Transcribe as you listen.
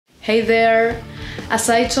Hey there! As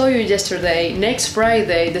I told you yesterday, next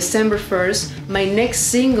Friday, December 1st, my next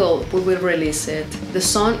single we will release it. The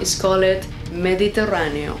song is called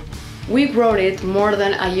Mediterraneo. We wrote it more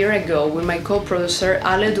than a year ago with my co-producer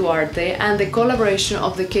Ale Duarte and the collaboration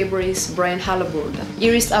of the keyboardist Brian Halaburda.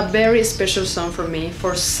 It is a very special song for me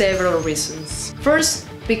for several reasons. First,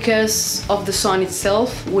 because of the song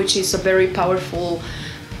itself, which is a very powerful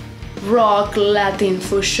rock Latin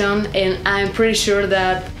fusion, and I'm pretty sure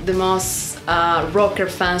that the most rocker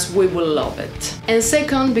fans will love it. And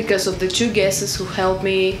second, because of the two guests who helped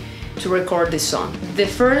me to record this song. The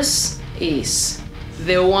first is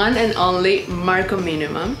the one and only Marco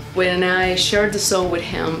Minimum. When I shared the song with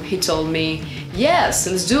him, he told me, yes,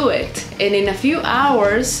 let's do it. And in a few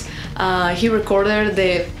hours, he recorded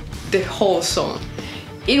the whole song.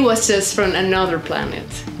 It was just from another planet.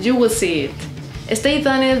 You will see it. Stay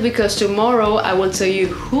tuned because tomorrow I will tell you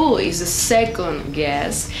who is the second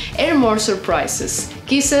guest and more surprises.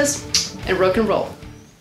 Kisses and rock and roll.